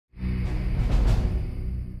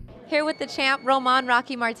Here with the champ,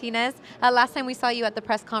 Rocky Martinez. Last time we saw you at the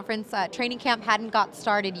press conference, training camp hadn't got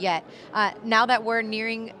started yet. Now that we're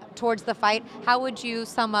nearing towards the fight, how would you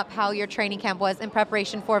sum up how your training camp was in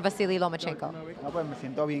preparation for Vasyl Lomachenko? No, pues me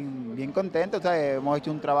siento bien contento, ¿sabes? Hemos hecho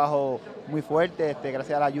un trabajo muy fuerte,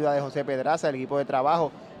 gracias a la ayuda de José Pedraza, el equipo de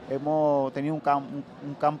trabajo. Hemos tenido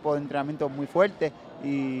un campo de entrenamiento muy fuerte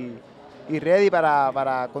y ready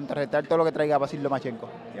para contrarrestar todo lo que traiga Vasyl Lomachenko.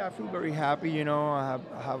 Yeah, I feel very happy, you know, I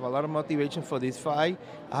have a lot of motivation for this fight.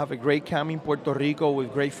 I have a great camp in Puerto Rico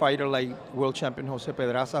with great fighter like world champion Jose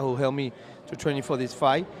Pedraza, who helped me to train for this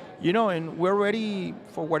fight. You know, and we're ready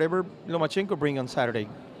for whatever Lomachenko bring on Saturday.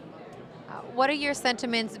 What are your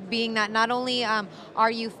sentiments, being that not only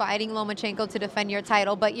are you fighting Lomachenko to defend your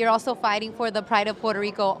title, but you're also fighting for the pride of Puerto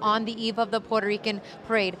Rico on the eve of the Puerto Rican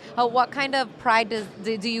parade? What kind of pride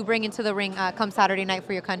do you bring into the ring come Saturday night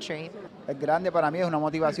for your country? Es grande para mí, es una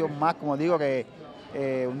motivación más, como digo, que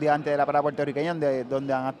un día antes de la parada puertorriqueña,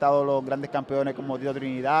 donde han estado los grandes campeones como Tito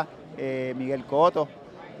Trinidad, Miguel Cotto.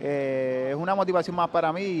 Es una motivación más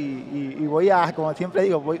para mí y voy a, como siempre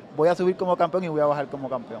digo, voy a subir como campeón y voy a bajar como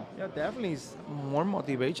campeón. Yeah, definitely it's more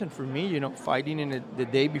motivation for me, you know, fighting in the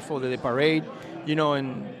day before the parade, you know,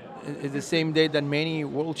 and it's the same day that many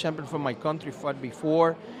world champions from my country fought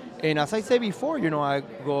before. And as I said before, you know, I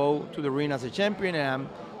go to the ring as a champion,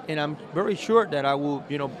 and I'm very sure that I will,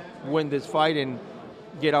 you know, win this fight and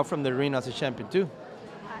get out from the ring as a champion too.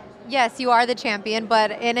 Yes, you are the champion,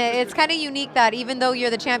 but it's kind of unique that even though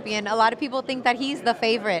you're the champion, a lot of people think that he's the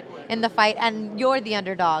favorite in the fight and you're the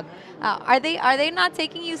underdog. Are they not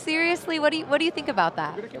taking you seriously? What do you think about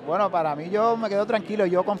that? Bueno, para mí yo me quedo tranquilo,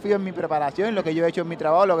 yo confío en mi preparación, en lo que yo he hecho en mi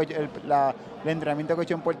trabajo, el entrenamiento que he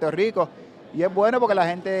hecho en Puerto Rico, y es bueno porque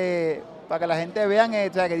para que la gente vean,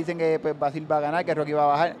 o sea, que dicen que pues, Vasyl va a ganar, que Rocky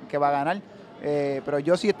va a ganar, pero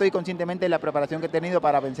yo sí estoy conscientemente en la preparación que he tenido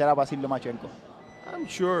para vencer a Vasyl Lomachenko. I'm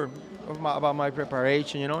sure about my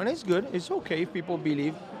preparation, you know, and it's good. It's okay if people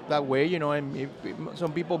believe that way, you know, and if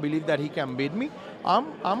some people believe that he can beat me.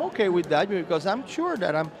 I'm okay with that because I'm sure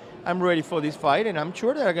that I'm ready for this fight, and I'm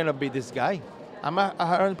sure that I'm gonna beat this guy. I'm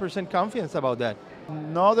 100% confident about that.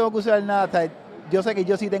 No tengo que usar nada, o sea, yo sé que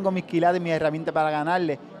yo sí tengo mis quilates, mis herramientas para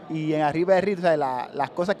ganarle, y en arriba del ring, o sea, las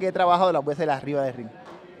cosas que he trabajado las voy a hacer arriba del ring.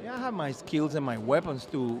 Yeah, I have my skills and my weapons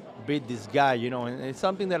to beat this guy, you know, and it's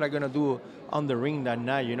something that I'm gonna do on the ring that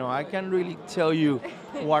night. You know, I can't really tell you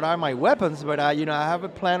what are my weapons, but you know, I have a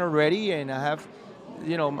plan already, and I have,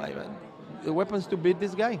 you know, the weapons to beat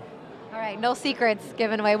this guy. All right, no secrets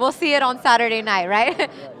given away. We'll see it on Saturday night, right?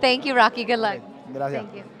 Thank you, Rocky. Good luck. Gracias.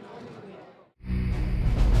 Thank you.